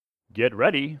Get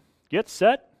ready, get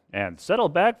set, and settle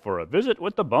back for a visit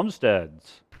with the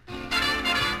Bumsteads.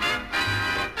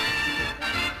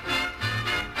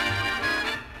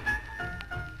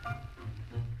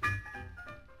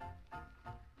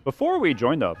 Before we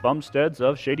join the Bumsteads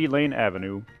of Shady Lane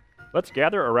Avenue, let's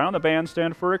gather around the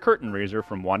bandstand for a curtain raiser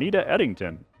from Juanita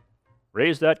Eddington.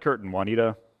 Raise that curtain,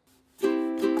 Juanita.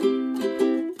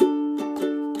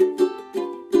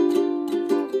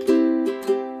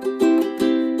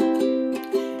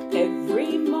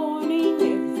 Every morning,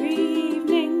 every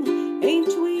evening,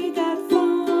 ain't we got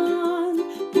fun?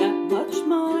 Not much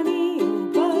money, oh,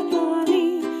 but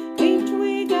honey, ain't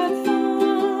we got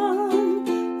fun?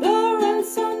 The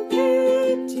rent's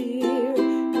unpaid, dear,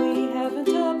 we haven't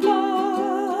a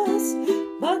bus,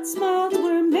 but smiles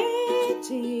were made,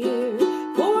 dear,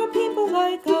 for people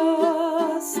like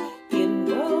us. In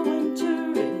the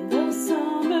winter, in the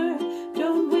summer,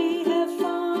 don't we have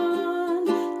fun?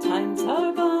 Times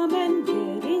are bum and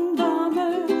getting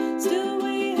bummer, still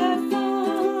we have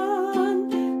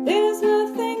fun. There's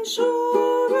nothing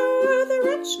surer, the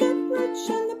rich get rich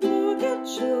and the poor get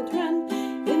children.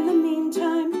 In the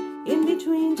meantime, in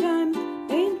between time,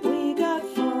 ain't we got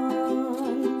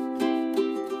fun?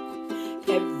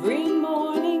 Every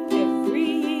morning, every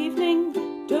evening,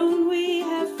 don't we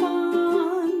have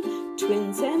fun?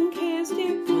 Twins and cares,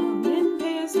 dear, come in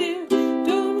pairs, dear,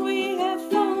 don't we have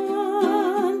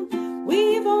fun?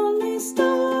 We've only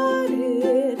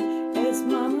started as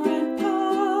Mama and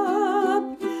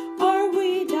Pop. Are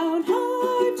we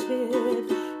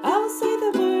downhearted? I'll say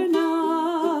that we're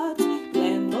not.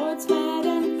 Landlord's mad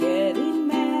and getting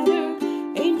madder.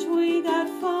 Ain't we got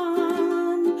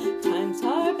fun? Times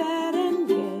are bad and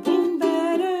getting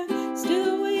better.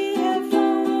 Still we have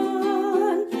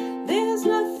fun. There's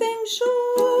nothing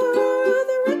surer.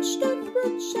 The rich get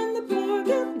rich and the poor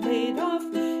get laid off.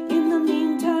 In the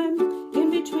meantime,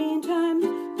 in between time,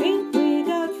 ain't we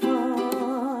got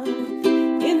fun?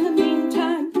 In the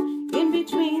meantime, in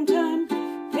between time,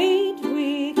 ain't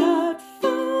we got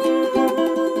fun?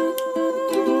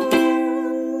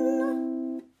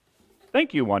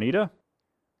 Thank you, Juanita.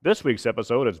 This week's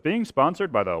episode is being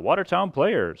sponsored by the Watertown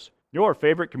Players, your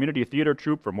favorite community theater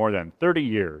troupe for more than 30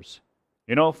 years.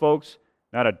 You know, folks,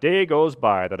 not a day goes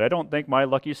by that I don't thank my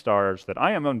lucky stars that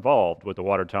I am involved with the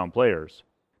Watertown Players.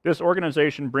 This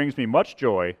organization brings me much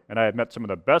joy, and I have met some of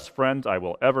the best friends I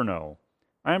will ever know.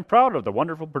 I am proud of the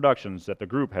wonderful productions that the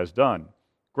group has done.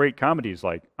 Great comedies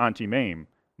like Auntie Mame,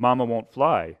 Mama Won't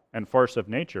Fly, and Farce of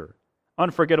Nature.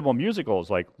 Unforgettable musicals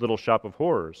like Little Shop of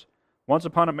Horrors, Once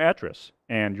Upon a Mattress,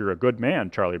 and You're a Good Man,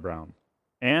 Charlie Brown.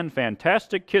 And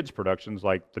fantastic kids productions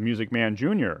like The Music Man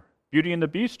Jr., Beauty and the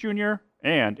Beast Jr.,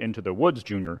 and Into the Woods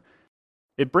Jr.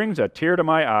 It brings a tear to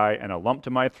my eye and a lump to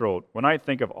my throat when I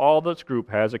think of all this group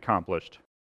has accomplished.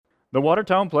 The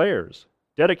Watertown Players,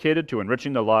 dedicated to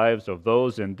enriching the lives of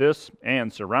those in this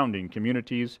and surrounding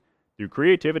communities through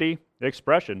creativity,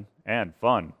 expression, and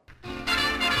fun.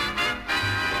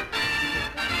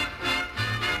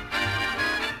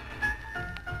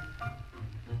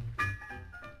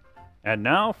 And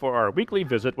now for our weekly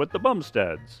visit with the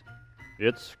Bumsteads.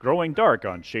 It's growing dark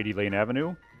on Shady Lane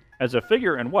Avenue as a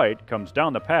figure in white comes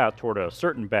down the path toward a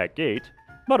certain back gate,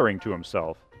 muttering to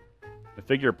himself. The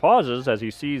figure pauses as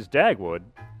he sees Dagwood,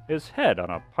 his head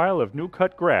on a pile of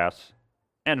new-cut grass,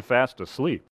 and fast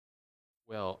asleep.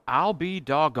 Well, I'll be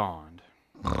doggoned.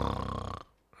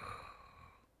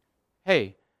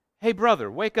 Hey,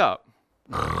 brother, wake up.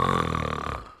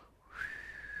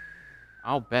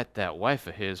 I'll bet that wife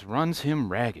of his runs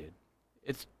him ragged.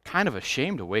 It's kind of a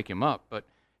shame to wake him up, but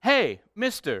hey,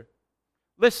 mister,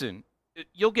 listen,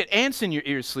 you'll get ants in your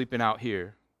ears sleeping out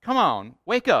here. Come on,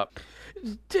 wake up.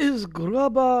 'Tis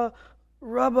grubba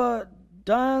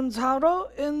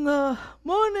danzaro in the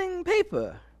morning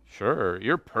paper. Sure,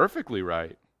 you're perfectly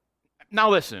right. Now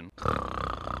listen.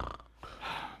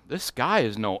 This guy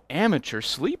is no amateur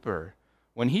sleeper.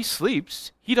 When he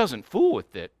sleeps, he doesn't fool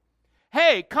with it.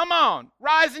 Hey, come on,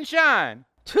 rise and shine.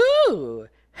 Too.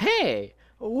 Hey,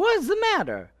 what's the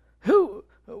matter?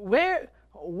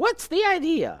 What's the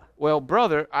idea? Well,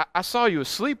 brother, I saw you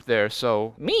asleep there,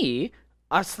 so... Me?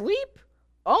 Asleep?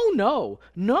 Oh, no,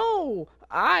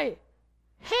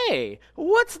 Hey,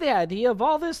 what's the idea of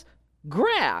all this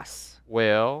grass?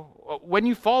 Well, when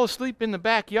you fall asleep in the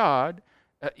backyard,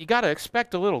 you gotta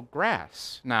expect a little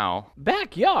grass. Now...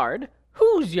 Backyard?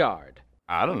 Whose yard?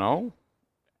 I don't know.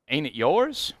 Ain't it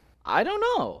yours? I don't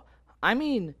know. I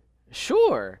mean,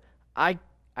 sure, I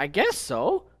guess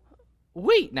so.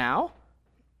 Wait now.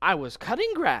 I was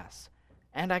cutting grass,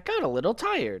 and I got a little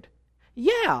tired.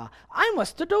 Yeah, I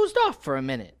must have dozed off for a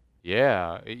minute.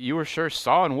 Yeah, you were sure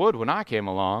sawing wood when I came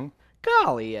along.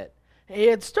 Golly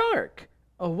it's dark.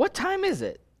 What time is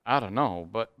it? I don't know,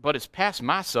 but it's past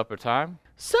my supper time.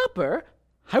 Supper?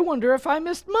 I wonder if I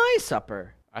missed my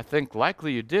supper. I think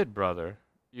likely you did, brother.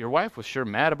 Your wife was sure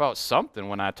mad about something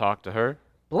when I talked to her.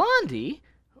 Blondie?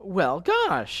 Well,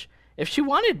 gosh. If she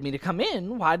wanted me to come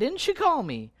in, why didn't she call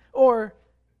me? Or,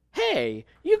 hey,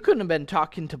 you couldn't have been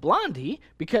talking to Blondie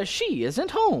because she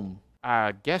isn't home.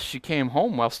 I guess she came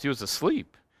home whilst he was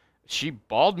asleep. She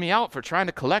bawled me out for trying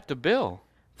to collect a bill.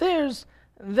 There's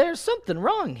something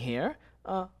wrong here.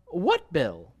 What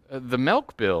bill? The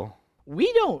milk bill.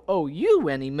 We don't owe you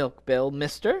any milk bill,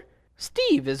 mister.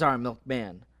 Steve is our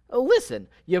milkman. Listen,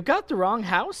 you've got the wrong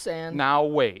house and... Now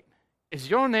wait. Is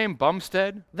your name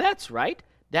Bumstead? That's right,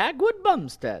 Dagwood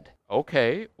Bumstead.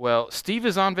 Okay, well, Steve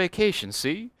is on vacation,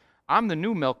 see? I'm the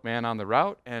new milkman on the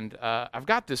route, and I've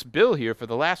got this bill here for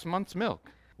the last month's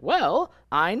milk. Well,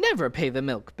 I never pay the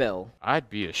milk bill. I'd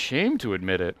be ashamed to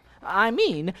admit it. I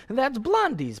mean, that's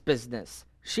Blondie's business.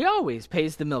 She always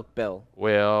pays the milk bill.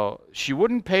 Well, she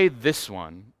wouldn't pay this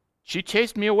one. She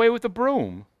chased me away with a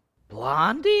broom.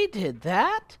 Blondie did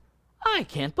that? I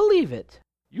can't believe it.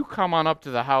 You come on up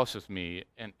to the house with me,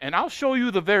 and I'll show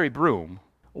you the very broom.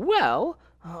 Well,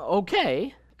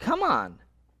 okay, come on.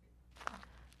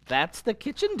 That's the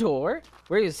kitchen door,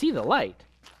 where you see the light.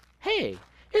 Hey,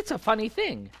 it's a funny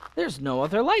thing. There's no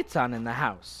other lights on in the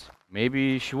house.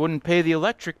 Maybe she wouldn't pay the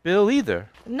electric bill either.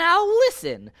 Now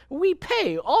listen, we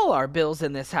pay all our bills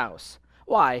in this house.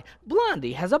 Why,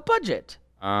 Blondie has a budget.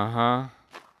 Uh-huh.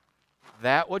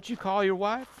 That what you call your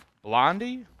wife?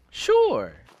 Blondie?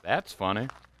 Sure. That's funny.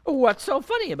 What's so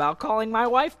funny about calling my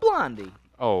wife Blondie?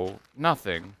 Oh,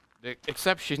 nothing.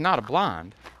 Except she's not a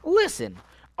blonde. Listen,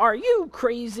 are you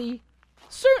crazy?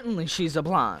 Certainly she's a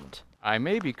blonde. I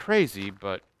may be crazy,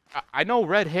 but I know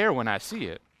red hair when I see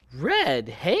it. Red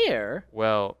hair?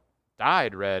 Well,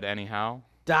 dyed red anyhow.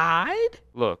 Dyed?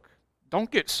 Look,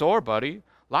 don't get sore, buddy.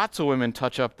 Lots of women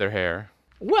touch up their hair.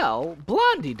 Well,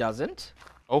 Blondie doesn't.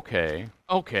 Okay.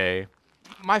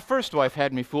 My first wife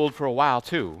had me fooled for a while,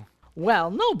 too.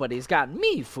 Well, nobody's got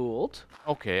me fooled.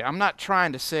 Okay, I'm not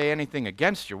trying to say anything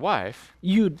against your wife.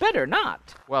 You'd better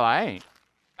not. Well, I ain't.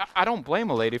 I don't blame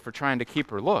a lady for trying to keep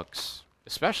her looks,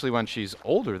 especially when she's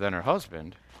older than her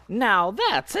husband. Now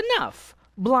that's enough.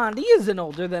 Blondie isn't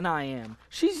older than I am.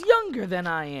 She's younger than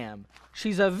I am.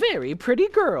 She's a very pretty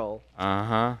girl.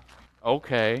 Uh-huh.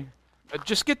 Okay.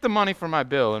 Just get the money for my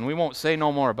bill, and we won't say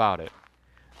no more about it.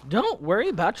 Don't worry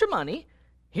about your money.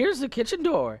 Here's the kitchen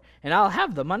door, and I'll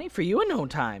have the money for you in no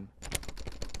time.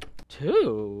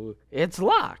 2, it's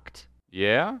locked.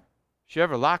 Yeah? She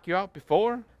ever lock you out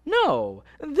before? No,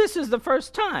 this is the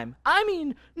first time. I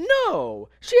mean, no,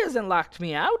 she hasn't locked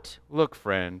me out. Look,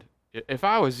 friend, if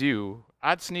I was you,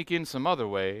 I'd sneak in some other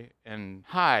way and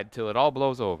hide till it all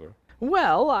blows over.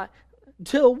 Well,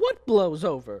 till what blows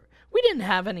over? We didn't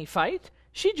have any fight.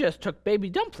 She just took Baby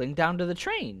Dumpling down to the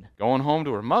train. Going home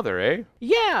to her mother, eh?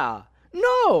 Yeah.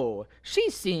 No,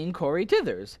 she's seeing Corey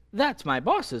Tithers. That's my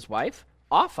boss's wife.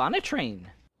 Off on a train.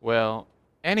 Well,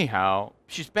 anyhow,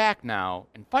 she's back now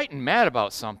and fighting mad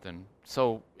about something.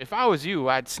 So if I was you,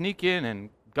 I'd sneak in and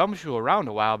gumshoe around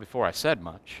a while before I said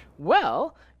much.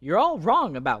 Well, you're all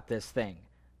wrong about this thing.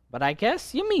 But I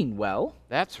guess you mean well.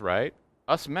 That's right.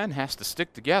 Us men has to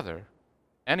stick together.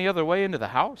 Any other way into the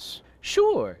house?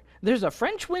 Sure, there's a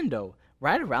French window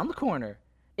right around the corner.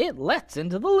 It lets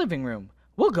into the living room.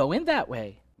 We'll go in that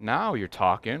way. Now you're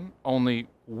talking, only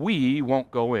we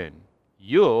won't go in.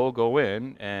 You'll go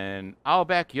in, and I'll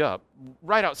back you up,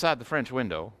 right outside the French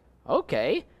window.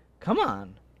 Okay, come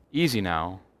on. Easy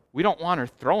now. We don't want her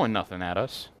throwing nothing at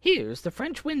us. Here's the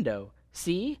French window.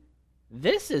 See?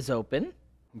 This is open.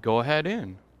 Go ahead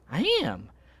in. I am.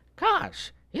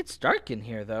 Gosh, it's dark in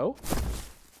here, though.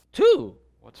 2.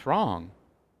 What's wrong?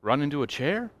 Run into a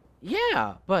chair?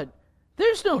 Yeah, but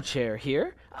there's no chair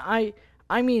here. I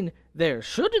mean, there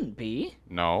shouldn't be.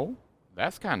 No,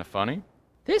 that's kind of funny.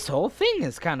 This whole thing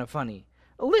is kind of funny.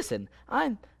 Listen,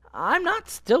 I'm not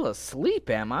still asleep,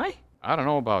 am I? I don't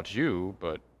know about you,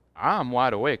 but I'm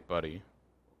wide awake, buddy.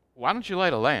 Why don't you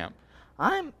light a lamp?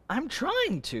 I'm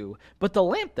trying to, but the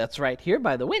lamp that's right here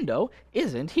by the window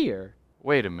isn't here.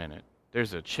 Wait a minute.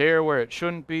 There's a chair where it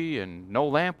shouldn't be and no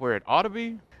lamp where it ought to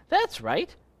be? That's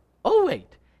right. Oh,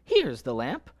 wait. Here's the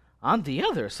lamp on the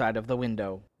other side of the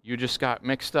window. You just got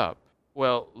mixed up.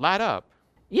 Well, light up.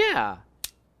 Yeah.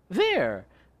 There.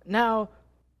 Now,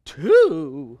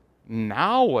 2.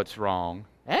 Now what's wrong?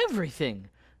 Everything.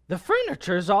 The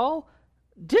furniture's all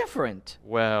different.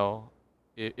 Well,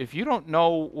 if you don't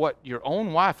know what your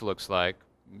own wife looks like,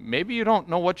 Maybe you don't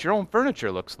know what your own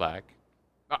furniture looks like.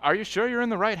 Are you sure you're in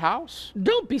the right house?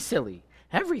 Don't be silly.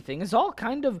 Everything is all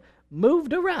kind of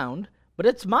moved around, but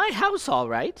it's my house all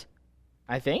right.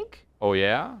 I think. Oh,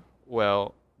 yeah?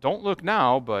 Well, don't look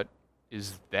now, but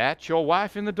is that your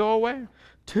wife in the doorway?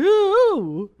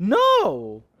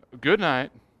 No. Good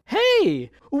night.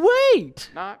 Hey, wait.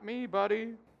 Not me,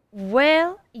 buddy.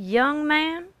 Well, young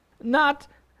man, Not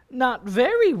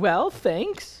very well,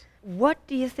 thanks. what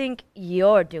do you think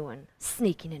you're doing,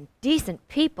 sneaking in decent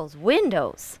people's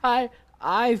windows?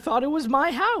 I thought it was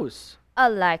my house. A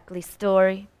likely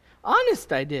story.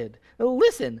 Honest, I did.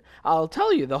 Listen, I'll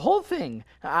tell you the whole thing.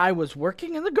 I was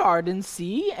working in the garden,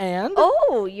 see, and...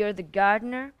 Oh, you're the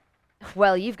gardener?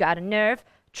 Well, you've got a nerve,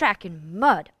 tracking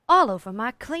mud all over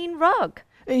my clean rug.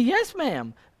 Yes,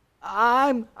 ma'am.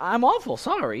 I'm awful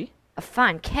sorry. A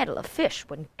fine kettle of fish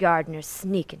when gardeners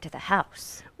sneak into the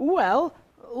house. Well,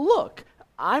 look,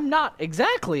 I'm not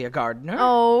exactly a gardener.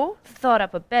 Oh, thought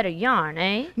up a better yarn,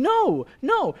 eh? No,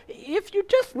 if you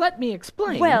just let me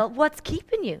explain. Well, what's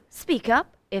keeping you? Speak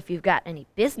up, if you've got any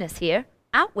business here.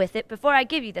 Out with it before I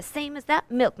give you the same as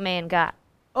that milkman got.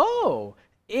 Oh,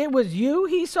 it was you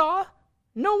he saw?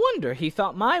 No wonder he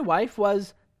thought my wife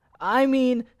was...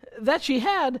 that she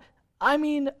had...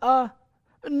 no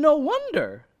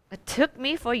wonder. Took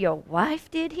me for your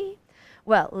wife, did he?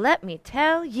 Well, let me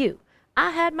tell you,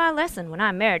 I had my lesson when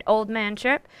I married Old Man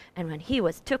Chirp, and when he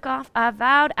was took off, I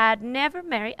vowed I'd never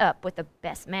marry up with the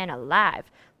best man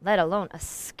alive, let alone a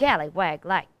scallywag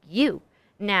like you.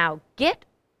 Now get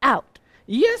out.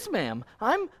 Yes, ma'am,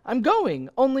 I'm going,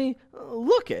 only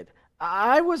look it.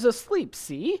 I was asleep,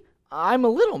 see? I'm a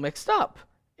little mixed up.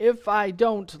 If I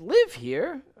don't live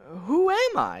here, who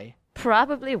am I?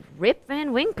 Probably Rip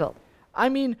Van Winkle.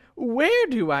 Where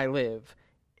do I live?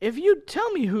 If you'd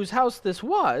tell me whose house this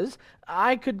was,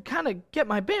 I could kind of get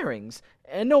my bearings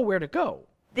and know where to go.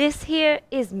 This here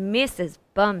is Mrs.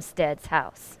 Bumstead's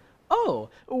house. Oh,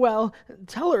 well,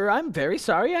 tell her I'm very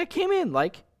sorry I came in,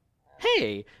 like...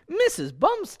 Hey, Mrs.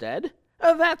 Bumstead?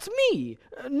 That's me.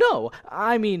 No,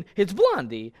 it's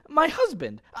Blondie, my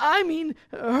husband.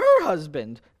 Her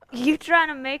husband. You trying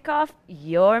to make off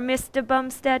you're Mr.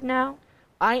 Bumstead now?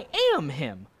 I am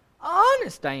him.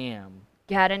 Honest, I am.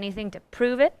 Got anything to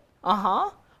prove it?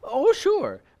 Uh-huh. Oh,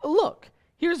 sure. Look,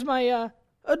 here's my,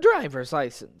 driver's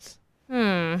license.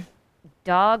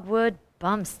 Dogwood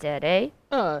Bumstead, eh?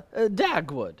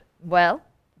 Dagwood. Well,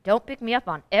 don't pick me up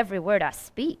on every word I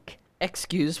speak.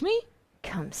 Excuse me?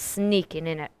 Come sneaking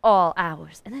in at all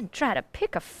hours and then try to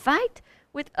pick a fight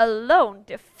with a lone,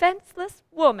 defenseless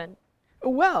woman.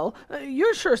 Well,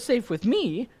 you're sure safe with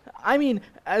me.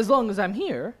 As long as I'm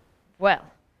here. Well,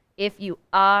 if you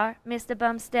are Mr.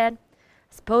 Bumstead,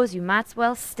 suppose you might's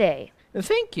well stay.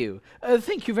 Thank you.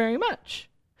 Thank you very much.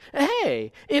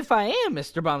 Hey, if I am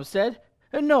Mr. Bumstead...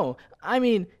 No,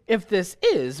 if this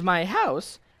is my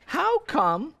house, how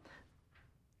come...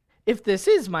 If this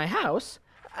is my house,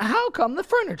 how come the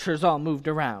furniture's all moved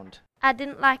around? I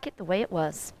didn't like it the way it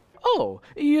was. Oh,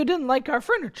 you didn't like our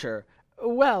furniture.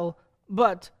 Well,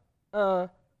 but,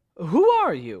 who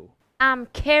are you? I'm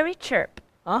Carrie Chirp.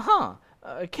 Uh-huh.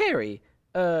 Carrie.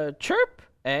 Chirp,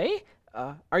 eh?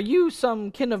 Are you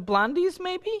some kin of Blondie's,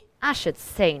 maybe? I should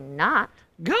say not.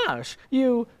 Gosh,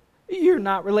 you're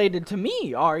not related to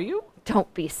me, are you?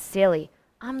 Don't be silly.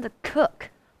 I'm the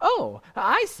cook. Oh,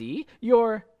 I see.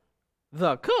 You're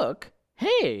the cook?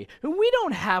 Hey, we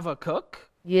don't have a cook.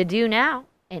 You do now,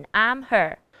 and I'm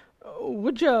her.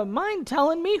 Would you mind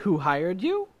telling me who hired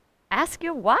you? Ask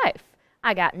your wife.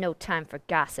 I got no time for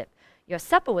gossip. Your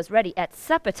supper was ready at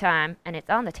supper time, and it's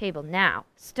on the table now,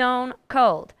 stone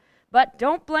cold. But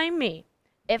don't blame me.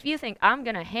 If you think I'm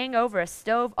gonna hang over a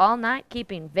stove all night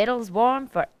keeping victuals warm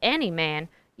for any man,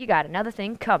 you got another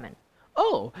thing coming.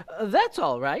 Oh, that's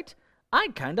all right. I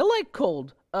kinda like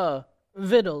cold,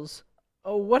 victuals.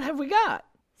 What have we got?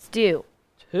 Stew.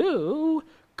 Two?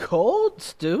 Cold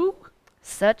stew?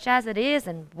 Such as it is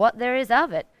and what there is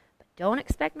of it. But don't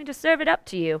expect me to serve it up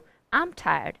to you. I'm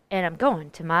tired, and I'm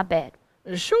going to my bed.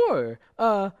 Sure.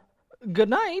 Good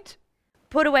night.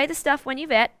 Put away the stuff when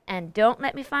you've et, and don't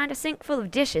let me find a sink full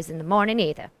of dishes in the morning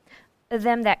either.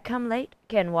 Them that come late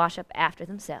can wash up after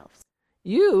themselves.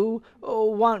 You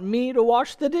want me to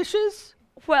wash the dishes?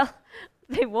 Well,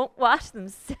 they won't wash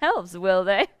themselves, will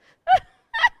they?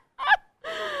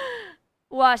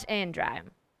 Wash and dry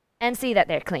 'em, and see that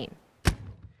they're clean.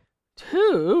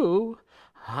 Two?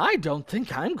 I don't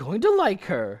think I'm going to like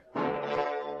her.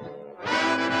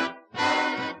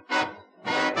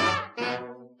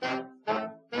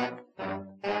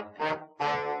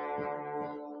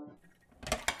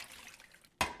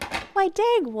 Why,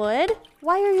 Dagwood,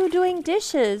 why are you doing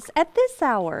dishes at this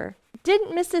hour?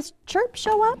 Didn't Mrs. Chirp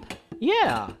show up?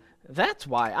 Yeah, that's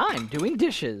why I'm doing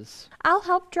dishes. I'll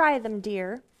help dry them,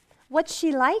 dear. What's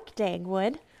she like,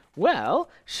 Dagwood? Well,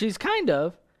 she's kind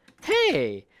of...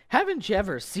 Hey, haven't you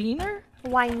ever seen her?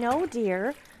 Why, no,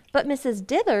 dear. But Mrs.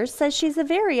 Dithers says she's a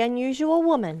very unusual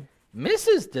woman.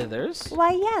 Mrs. Dithers?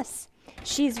 Why, yes.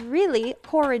 She's really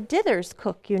Cora Dithers'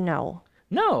 cook, you know.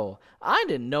 No, I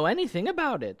didn't know anything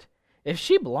about it. If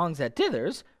she belongs at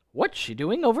Dithers, what's she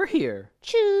doing over here?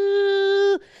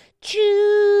 Choo,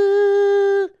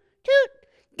 choo, toot,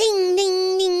 ding,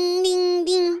 ding, ding, ding,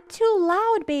 ding. Too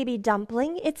loud, baby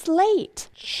dumpling. It's late.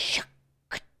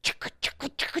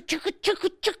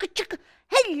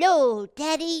 Hello,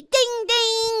 Daddy. Ding,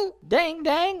 ding. Dang,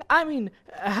 dang,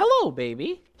 hello,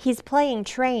 baby. He's playing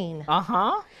train.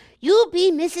 Uh-huh. You'll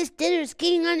be Mrs. Dithers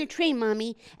getting on the train,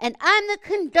 Mommy, and I'm the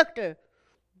conductor.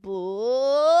 But...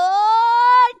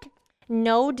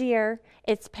 No, dear.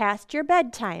 It's past your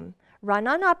bedtime. Run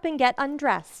on up and get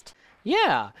undressed.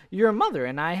 Yeah, your mother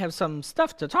and I have some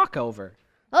stuff to talk over.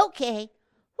 Okay.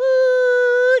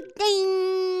 Woo,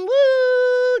 ding,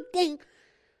 woo, ding.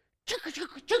 Chugga,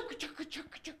 chugga, chugga, chugga,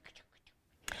 chugga, chugga,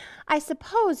 chugga. I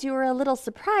suppose you were a little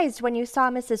surprised when you saw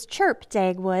Mrs. Chirp,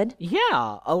 Dagwood.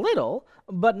 Yeah, a little,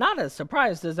 but not as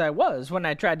surprised as I was when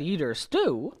I tried to eat her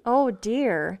stew. Oh,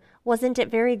 dear. Wasn't it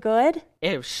very good?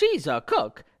 If she's a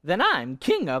cook, then I'm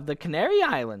king of the Canary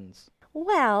Islands.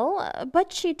 Well,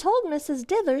 but she told Mrs.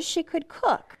 Dithers she could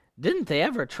cook. Didn't they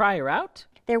ever try her out?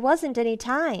 There wasn't any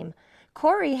time.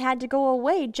 Corey had to go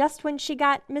away just when she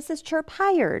got Mrs. Chirp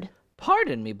hired.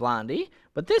 Pardon me, Blondie,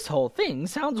 but this whole thing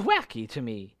sounds wacky to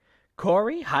me.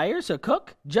 Corey hires a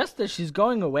cook just as she's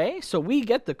going away so we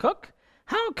get the cook?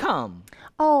 How come?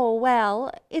 Oh,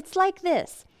 well, it's like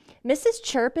this. Mrs.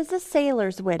 Chirp is a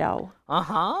sailor's widow.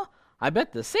 Uh-huh. I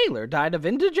bet the sailor died of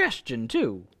indigestion,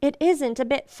 too. It isn't a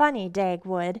bit funny,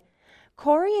 Dagwood.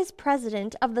 Corey is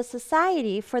president of the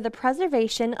Society for the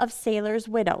Preservation of Sailors'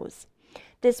 Widows.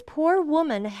 This poor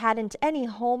woman hadn't any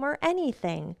home or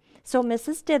anything, so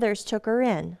Mrs. Dithers took her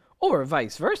in. Or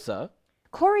vice versa.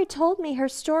 Corey told me her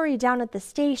story down at the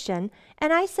station,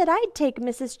 and I said I'd take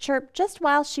Mrs. Chirp just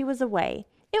while she was away.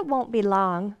 It won't be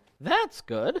long. That's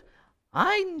good.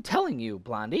 I'm telling you,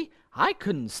 Blondie, I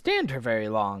couldn't stand her very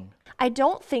long. I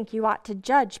don't think you ought to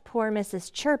judge poor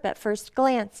Mrs. Chirp at first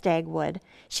glance, Dagwood.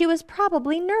 She was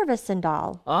probably nervous and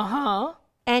all. Uh-huh.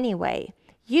 Anyway,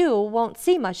 you won't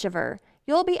see much of her.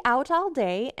 You'll be out all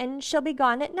day, and she'll be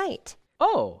gone at night.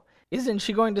 Oh, isn't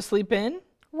she going to sleep in?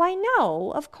 Why,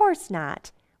 no, of course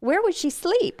not. Where would she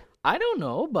sleep? I don't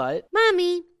know, but...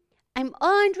 Mommy, I'm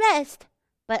all undressed,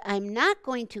 but I'm not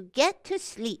going to get to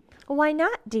sleep. Why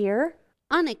not, dear?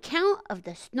 On account of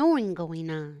the snoring going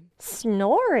on.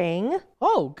 Snoring?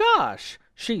 Oh, gosh,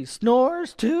 she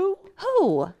snores too?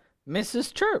 Who?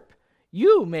 Mrs. Chirp.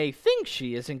 You may think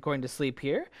she isn't going to sleep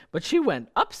here, but she went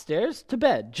upstairs to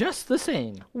bed just the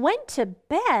same. Went to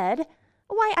bed?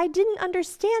 Why, I didn't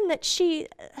understand that she...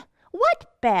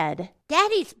 What bed?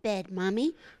 Daddy's bed,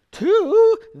 Mommy.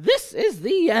 This is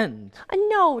the end.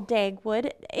 No,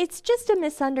 Dagwood, it's just a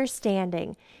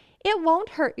misunderstanding. It won't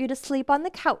hurt you to sleep on the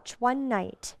couch one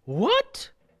night.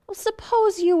 What? Well,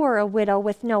 suppose you were a widow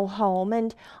with no home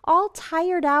and all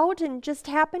tired out and just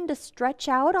happened to stretch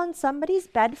out on somebody's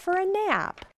bed for a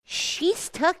nap. She's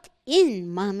tucked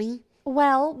in, Mommy.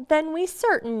 Well, then we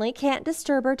certainly can't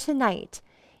disturb her tonight.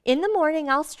 In the morning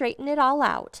I'll straighten it all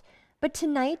out. But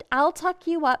tonight I'll tuck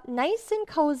you up nice and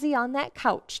cozy on that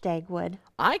couch, Dagwood.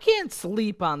 I can't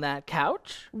sleep on that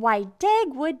couch. Why,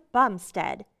 Dagwood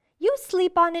Bumstead, you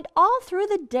sleep on it all through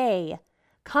the day.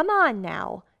 Come on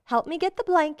now. Help me get the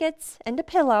blankets and a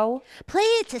pillow. Play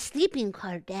It's a Sleeping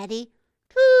Card, Daddy.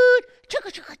 Toot,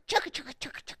 chugga, chugga, chugga, chugga,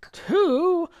 chugga,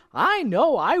 chugga. I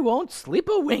know I won't sleep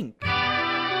a wink.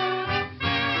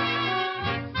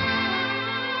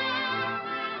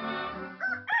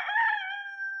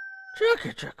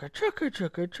 Chugga, chugga, chugga,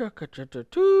 chugga, chugga, chugga,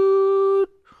 toot.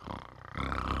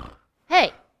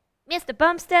 Hey, Mr.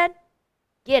 Bumstead,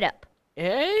 get up.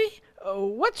 Eh?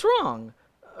 What's wrong?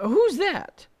 Who's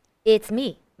that? It's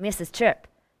me, Mrs. Chirp.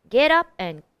 Get up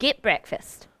and get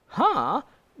breakfast. Huh?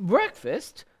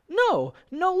 Breakfast? No,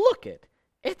 look it.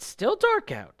 It's still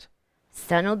dark out.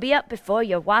 Sun'll be up before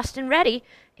you're washed and ready.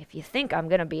 If you think I'm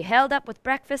gonna be held up with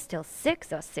breakfast till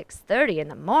 6 or 6:30 in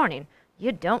the morning,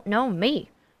 you don't know me.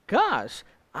 Gosh,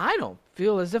 I don't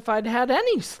feel as if I'd had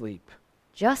any sleep.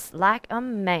 Just like a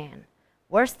man.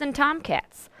 Worse than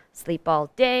tomcats. Sleep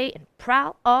all day and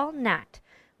prowl all night.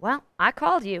 Well, I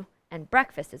called you, and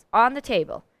breakfast is on the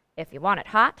table. If you want it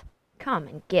hot, come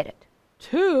and get it.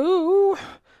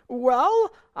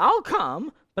 Well, I'll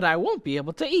come, but I won't be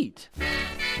able to eat.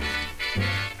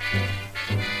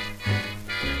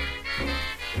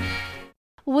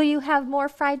 Will you have more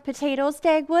fried potatoes,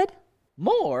 Dagwood?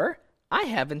 More? I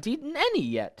haven't eaten any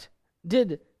yet.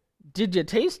 Did you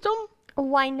taste 'em?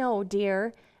 Why, no,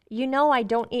 dear. You know I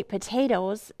don't eat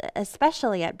potatoes,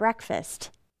 especially at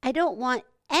breakfast. I don't want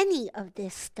any of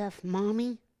this stuff,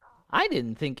 Mommy. I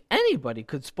didn't think anybody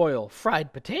could spoil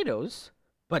fried potatoes,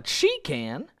 but she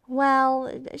can. Well,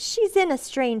 she's in a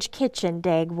strange kitchen,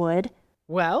 Dagwood.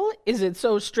 Well, is it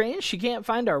so strange she can't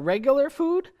find our regular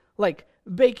food, like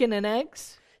bacon and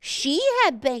eggs? She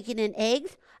had bacon and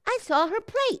eggs. I saw her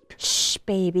plate. Shh,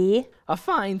 baby. A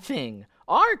fine thing.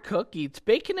 Our cook eats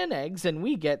bacon and eggs, and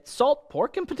we get salt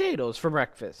pork and potatoes for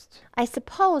breakfast. I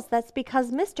suppose that's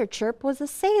because Mr. Chirp was a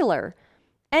sailor.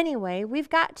 Anyway, we've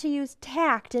got to use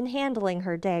tact in handling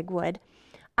her, Dagwood.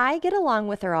 I get along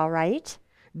with her all right.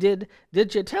 Did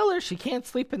you tell her she can't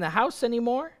sleep in the house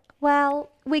anymore? Well,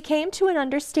 we came to an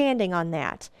understanding on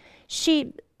that.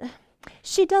 She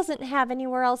doesn't have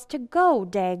anywhere else to go,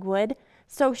 Dagwood,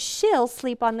 so she'll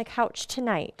sleep on the couch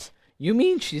tonight. You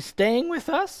mean she's staying with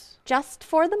us? Just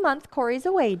for the month Corey's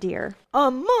away, dear. A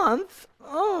month?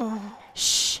 Oh.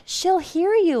 Shh, she'll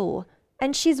hear you.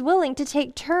 And she's willing to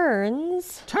take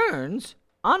turns. Turns?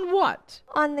 On what?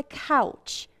 On the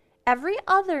couch. Every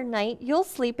other night you'll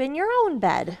sleep in your own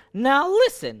bed. Now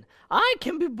listen, I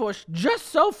can be pushed just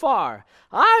so far.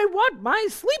 I want my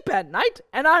sleep at night,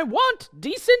 and I want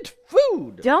decent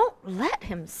food. Don't let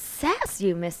him sass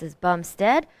you, Mrs.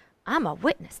 Bumstead. I'm a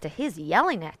witness to his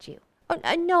yelling at you.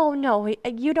 Oh, no,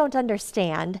 you don't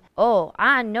understand. Oh,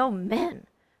 I know men.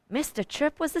 Mr.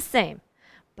 Chirp was the same.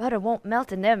 Butter won't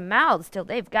melt in their mouths till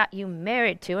they've got you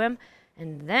married to him,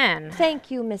 and then...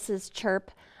 Thank you, Mrs. Chirp.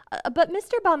 But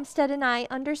Mr. Bumstead and I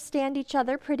understand each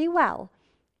other pretty well.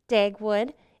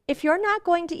 Dagwood, if you're not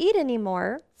going to eat any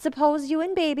more, suppose you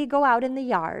and Baby go out in the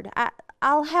yard.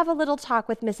 I'll have a little talk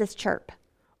with Mrs. Chirp.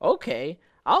 Okay,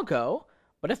 I'll go.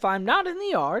 But if I'm not in the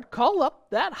yard, call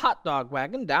up that hot dog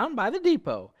wagon down by the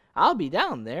depot. I'll be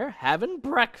down there having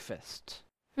breakfast.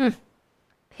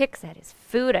 Picks at his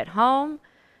food at home,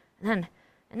 and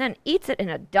then eats it in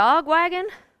a dog wagon?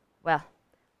 Well,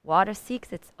 water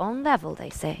seeks its own level,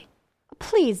 they say.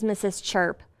 Please, Mrs.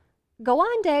 Chirp. Go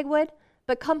on, Dagwood,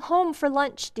 but come home for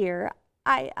lunch, dear.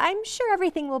 I'm sure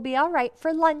everything will be all right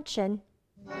for luncheon.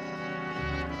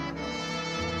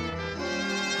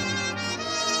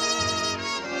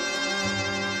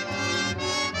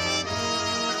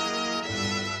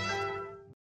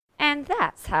 And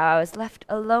that's how I was left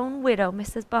a lone widow,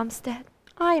 Mrs. Bumstead.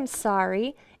 I'm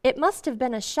sorry. It must have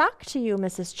been a shock to you,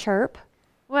 Mrs. Chirp.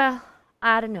 Well,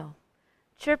 I dunno.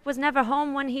 Chirp was never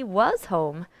home when he was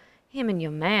home. Him and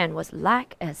your man was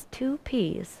like as two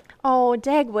peas. Oh,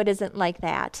 Dagwood isn't like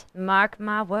that. Mark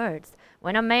my words.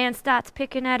 When a man starts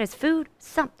picking at his food,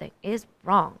 something is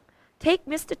wrong. Take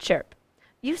Mr. Chirp.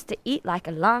 Used to eat like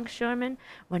a longshoreman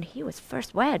when he was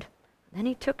first wed. Then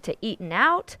he took to eating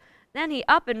out. Then he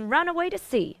up and run away to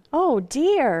sea. Oh,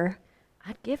 dear.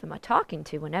 I'd give him a talking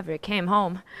to whenever he came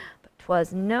home, but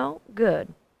 'twas no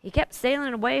good. He kept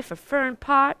sailing away for furrin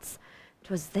parts.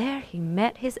 'Twas there he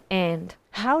met his end.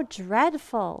 How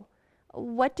dreadful.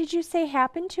 What did you say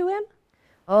happened to him?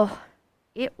 Oh,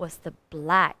 it was the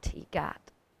blight he got.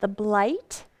 The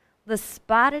blight? The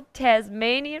spotted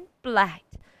Tasmanian blight.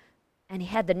 And he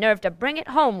had the nerve to bring it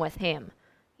home with him.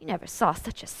 You never saw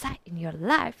such a sight in your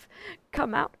life.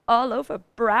 Come out all over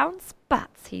brown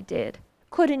spots, he did.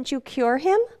 Couldn't you cure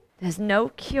him? There's no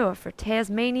cure for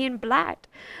Tasmanian blight.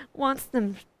 Once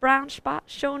them brown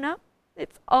spots shown up,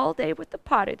 it's all day with the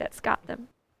party that's got them.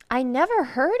 I never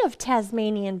heard of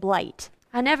Tasmanian blight.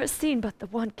 I never seen but the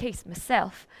one case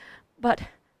myself, but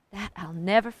that I'll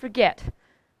never forget.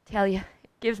 Tell you, it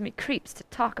gives me creeps to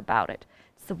talk about it.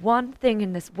 It's the one thing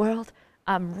in this world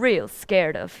I'm real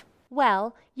scared of.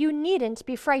 Well, you needn't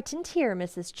be frightened here,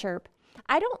 Mrs. Chirp.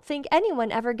 I don't think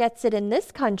anyone ever gets it in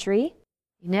this country.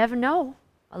 You never know.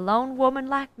 A lone woman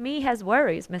like me has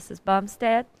worries, Mrs.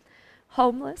 Bumstead.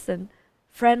 Homeless and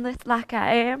friendless like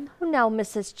I am. Now,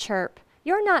 Mrs. Chirp,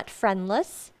 you're not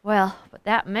friendless. Well, but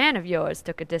that man of yours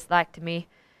took a dislike to me.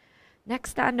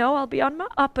 Next I know I'll be on my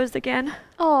uppers again.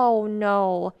 Oh,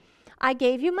 no. I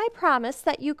gave you my promise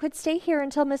that you could stay here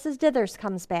until Mrs. Dithers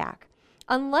comes back.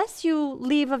 Unless you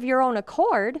leave of your own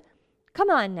accord. Come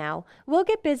on now, we'll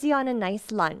get busy on a nice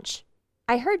lunch.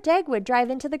 I heard Dagwood drive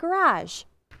into the garage.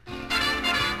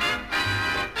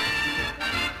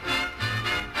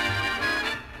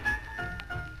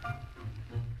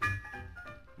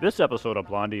 This episode of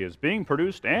Blondie is being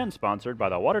produced and sponsored by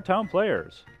the Watertown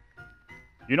Players.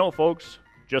 You know, folks,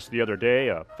 Just the other day,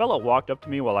 a fellow walked up to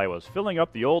me while I was filling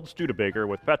up the old Studebaker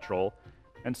with petrol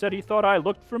and said he thought I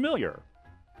looked familiar.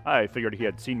 I figured he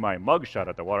had seen my mugshot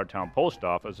at the Watertown post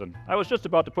office, and I was just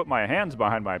about to put my hands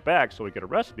behind my back so he could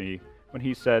arrest me when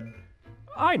he said,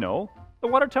 "I know, the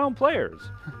Watertown Players."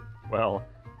 Well,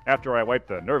 after I wiped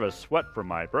the nervous sweat from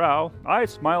my brow, I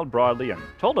smiled broadly and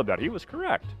told him that he was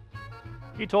correct.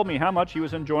 He told me how much he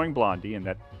was enjoying Blondie and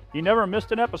that he never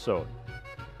missed an episode.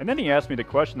 And then he asked me the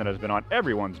question that has been on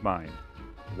everyone's mind.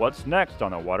 What's next on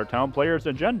the Watertown Players'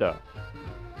 agenda?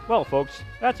 Well, folks,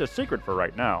 that's a secret for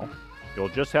right now. You'll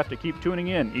just have to keep tuning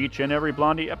in each and every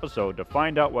Blondie episode to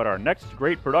find out what our next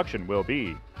great production will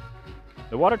be.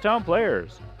 The Watertown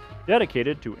Players,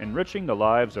 dedicated to enriching the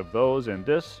lives of those in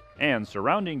this and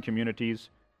surrounding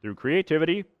communities through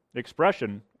creativity,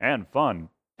 expression, and fun.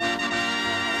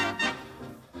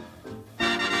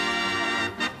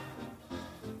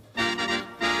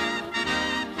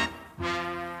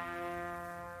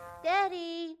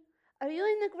 Daddy, are you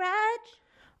in the garage?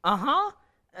 Uh-huh.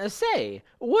 Say,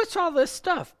 what's all this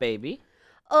stuff, baby?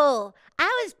 Oh,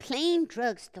 I was playing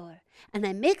drugstore, and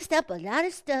I mixed up a lot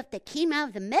of stuff that came out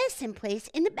of the medicine place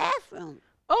in the bathroom.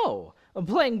 Oh,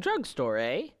 playing drugstore,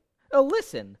 eh?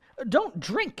 Listen, don't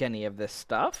drink any of this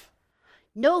stuff.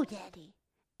 No, Daddy.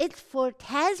 It's for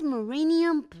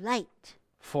Tasmanian blight.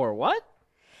 For what?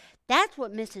 That's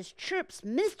what Mrs. Chirp's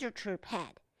Mr. Chirp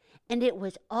had, and it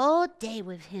was all day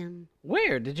with him.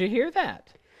 Where did you hear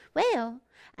that? Well,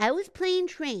 I was playing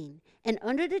train, and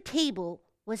under the table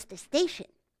was the station.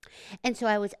 And so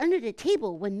I was under the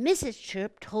table when Mrs.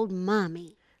 Chirp told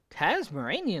Mommy.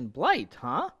 Tasmanian blight,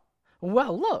 huh?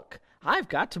 Well, look, I've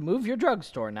got to move your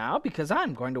drugstore now because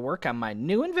I'm going to work on my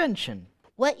new invention.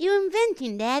 What you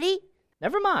inventing, Daddy?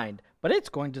 Never mind, but it's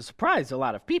going to surprise a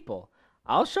lot of people.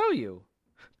 I'll show you.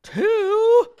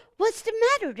 Two! What's the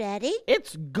matter, Daddy?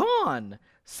 It's gone!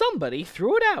 Somebody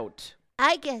threw it out.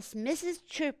 I guess Mrs.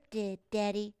 Chirp did,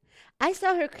 Daddy. I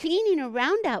saw her cleaning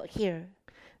around out here.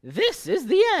 This is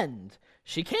the end.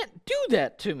 She can't do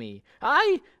that to me.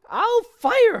 I'll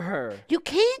fire her. You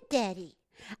can't, Daddy.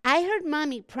 I heard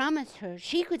Mommy promise her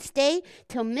she could stay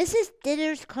till Mrs.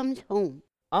 Dithers comes home.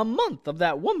 A month of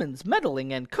that woman's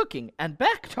meddling and cooking and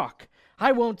back talk.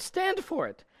 I won't stand for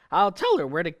it. I'll tell her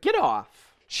where to get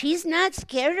off. She's not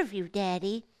scared of you,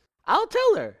 Daddy. I'll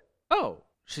tell her. Oh,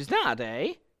 she's not,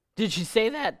 eh? Did she say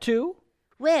that too?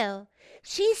 Well,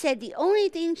 she said the only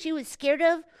thing she was scared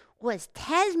of was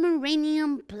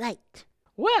Tasmanian blight.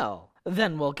 Well,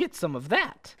 then we'll get some of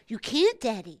that. You can't,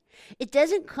 Daddy. It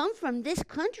doesn't come from this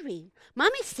country.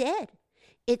 Mommy said.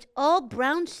 It's all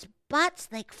brown spots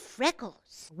like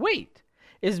freckles. Wait,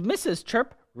 is Mrs.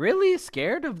 Chirp really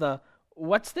scared of the...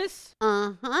 what's this?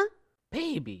 Uh-huh.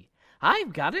 Baby,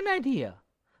 I've got an idea.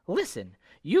 Listen,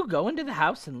 you go into the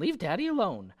house and leave Daddy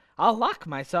alone. I'll lock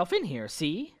myself in here,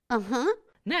 see? Uh-huh.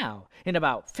 Now, in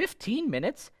about 15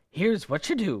 minutes, here's what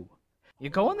you do. You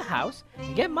go in the house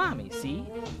and get Mommy, see?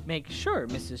 Make sure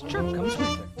Mrs. Chirp comes with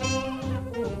her.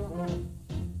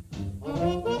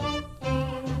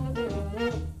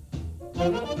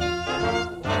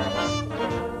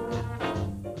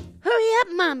 Hurry up,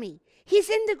 Mommy. He's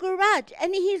in the garage,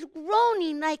 and he's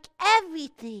groaning like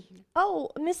everything.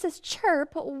 Oh, Mrs. Chirp,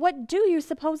 what do you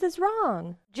suppose is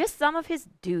wrong? Just some of his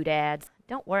doodads.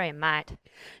 Don't worry, mate.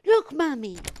 Look,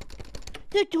 Mommy.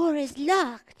 The door is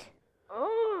locked.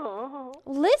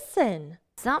 Listen.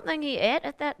 Something he ate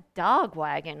at that dog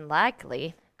wagon,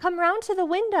 likely. Come round to the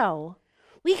window.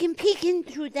 We can peek in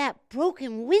through that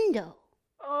broken window.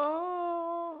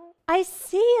 I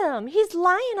see him. He's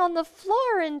lying on the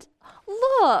floor and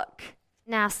look.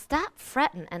 Now stop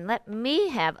fretting and let me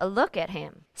have a look at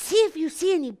him. See if you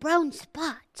see any brown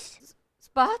spots.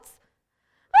 Spots?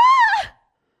 Ah!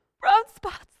 Brown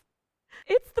spots.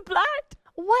 It's the blight.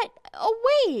 What? Oh,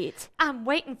 wait. I'm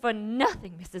waiting for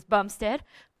nothing, Mrs. Bumstead.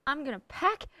 I'm going to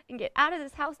pack and get out of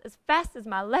this house as fast as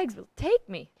my legs will take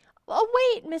me. Oh,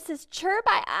 wait, Mrs. Chirp.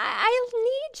 I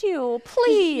need you.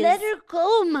 Please. Let her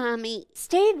go, Mommy.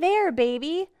 Stay there,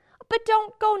 baby. But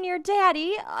don't go near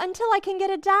Daddy until I can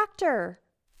get a doctor.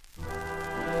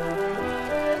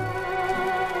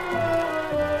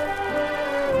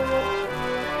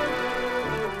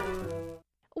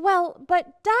 Well,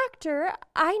 but doctor,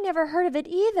 I never heard of it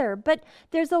either, but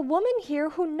there's a woman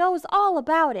here who knows all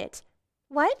about it.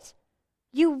 What?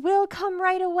 You will come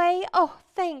right away? Oh,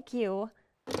 thank you.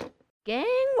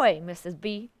 Gangway, Mrs.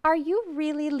 B. Are you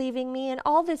really leaving me in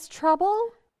all this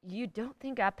trouble? You don't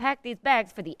think I packed these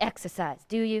bags for the exercise,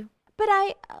 do you? But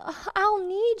I'll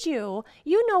need you.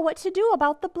 You know what to do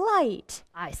about the blight.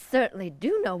 I certainly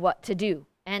do know what to do,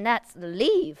 and that's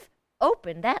leave.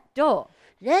 open that door.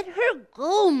 Let her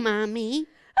go, Mommy.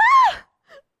 Ah!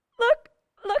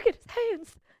 Look at his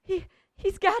hands.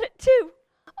 He's got it too.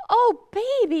 Oh,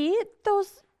 baby,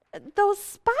 those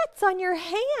spots on your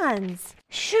hands.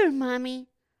 Sure, Mommy.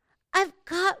 I've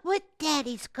got what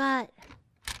Daddy's got.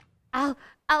 I'll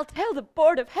tell the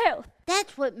Board of Health.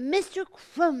 That's what Mr.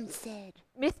 Crumb said.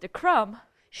 Mr. Crumb.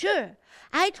 Sure.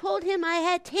 I told him I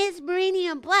had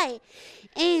Tasmanian blight,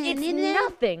 and It's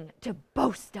nothing to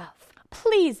boast of.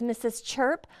 Please, Mrs.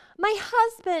 Chirp, my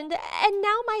husband and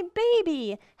now my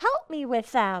baby. Help me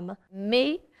with them.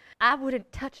 Me? I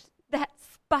wouldn't touch that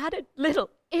spotted little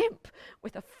imp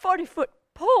with a 40-foot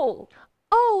pole.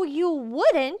 Oh, you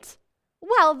wouldn't?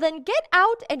 Well, then get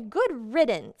out and good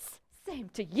riddance. Same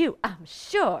to you, I'm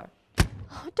sure.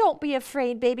 Oh, don't be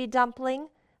afraid, baby dumpling.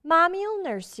 Mommy'll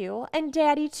nurse you, and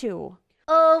Daddy too.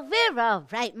 Oh, we're all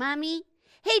right, Mommy.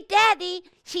 Hey, Daddy,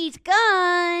 she's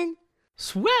gone.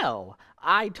 Swell!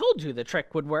 I told you the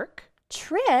trick would work.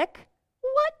 Trick?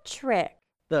 What trick?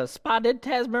 The spotted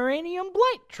Tasmanian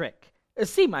blight trick.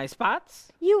 See my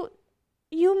spots? You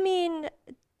mean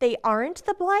they aren't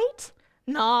the blight?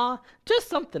 Nah, just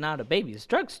something out of baby's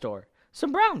drugstore.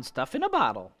 Some brown stuff in a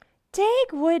bottle.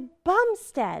 Dagwood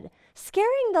Bumstead,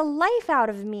 scaring the life out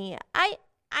of me. I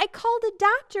called a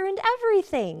doctor and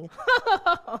everything.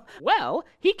 Well,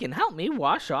 he can help me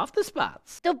wash off the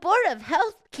spots. The Board of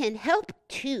Health can help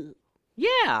too.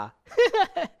 Yeah.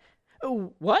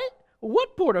 What?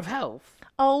 What Board of Health?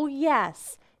 Oh,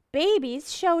 yes.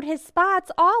 Babies showed his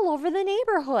spots all over the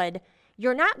neighborhood.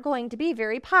 You're not going to be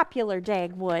very popular,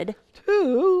 Dagwood.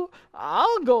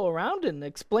 I'll go around and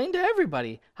explain to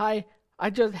everybody. I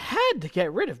just had to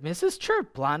get rid of Mrs.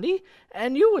 Chirp, Blondie,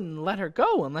 and you wouldn't let her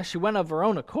go unless she went of her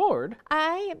own accord.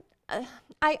 I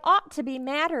ought to be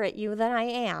madder at you than I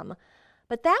am.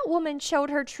 But that woman showed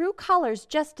her true colors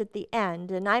just at the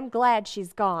end, and I'm glad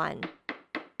she's gone.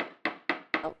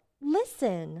 Oh,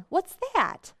 listen, what's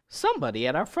that? Somebody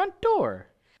at our front door.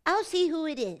 I'll see who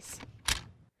it is.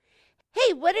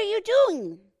 Hey, what are you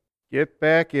doing? Get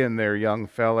back in there, young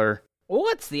feller.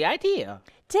 What's the idea?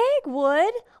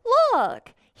 Dagwood,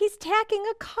 look, he's tacking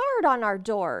a card on our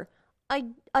door.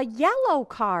 A yellow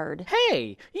card.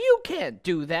 Hey, you can't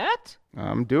do that.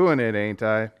 I'm doing it, ain't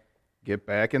I? Get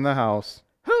back in the house.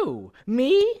 Who?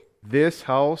 Me? This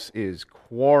house is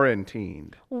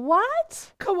quarantined.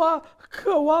 What?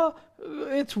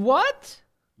 It's what?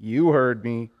 You heard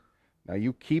me. Now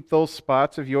you keep those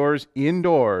spots of yours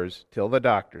indoors till the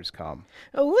doctors come.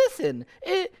 Listen,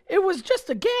 it was just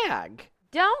a gag.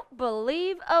 Don't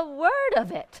believe a word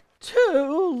of it.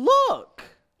 Look.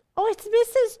 Oh, it's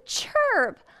Mrs.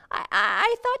 Chirp.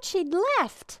 I thought she'd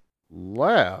left.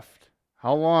 Left?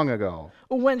 How long ago?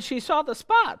 When she saw the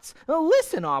spots.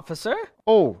 Listen, officer.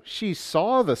 Oh, she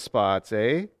saw the spots,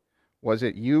 eh? Was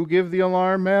it you give the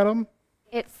alarm, madam?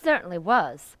 It certainly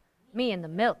was. Me and the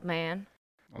milkman.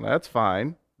 Well, that's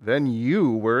fine. Then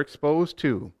you were exposed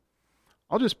too.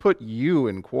 I'll just put you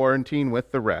in quarantine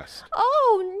with the rest.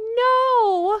 Oh,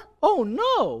 no. Oh,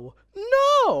 no.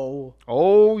 No.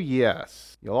 Oh,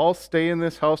 yes. You'll all stay in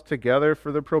this house together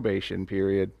for the probation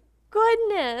period.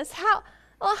 Goodness, how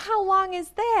long is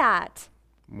that?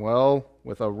 Well,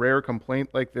 with a rare complaint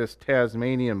like this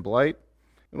Tasmanian blight,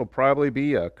 it'll probably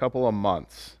be a couple of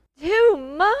months. 2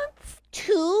 months?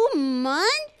 2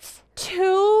 months?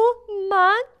 2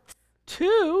 months?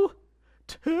 Two.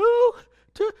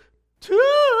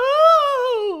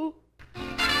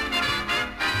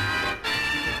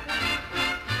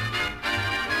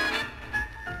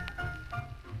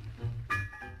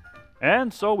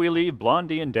 And so we leave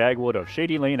Blondie and Dagwood of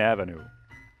Shady Lane Avenue.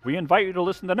 We invite you to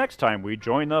listen the next time we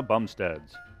join the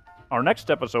Bumsteads. Our next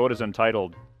episode is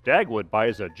entitled Dagwood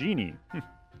Buys a Genie.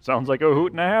 Sounds like a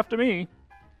hoot and a half to me.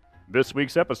 This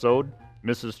week's episode,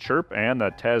 Mrs. Chirp and the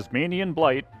Tasmanian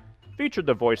Blight, featured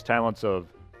the voice talents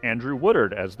of Andrew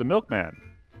Woodard as the milkman,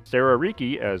 Sarah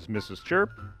Reiki as Mrs.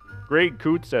 Chirp, Greg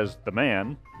Coots as the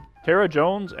man, Tara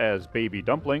Jones as Baby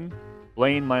Dumpling,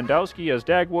 Blaine Landowski as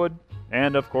Dagwood,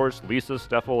 and of course Lisa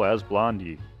Steffel as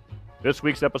Blondie. This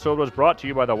week's episode was brought to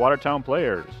you by the Watertown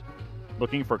Players.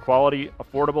 Looking for quality,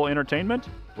 affordable entertainment?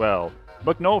 Well,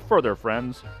 look no further,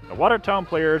 friends. The Watertown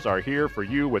Players are here for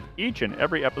you with each and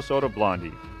every episode of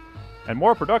Blondie. And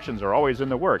more productions are always in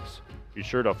the works. Be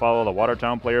sure to follow the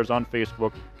Watertown Players on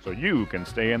Facebook so you can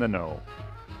stay in the know.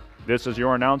 This is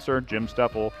your announcer, Jim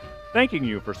Steffel, thanking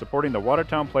you for supporting the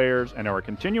Watertown Players and our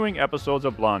continuing episodes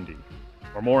of Blondie.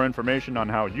 For more information on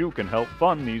how you can help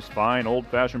fund these fine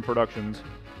old-fashioned productions,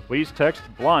 please text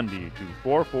Blondie to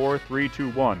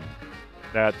 44321.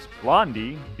 That's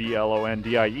Blondie,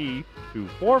 Blondie, to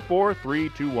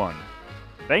 44321.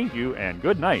 Thank you and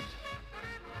good night.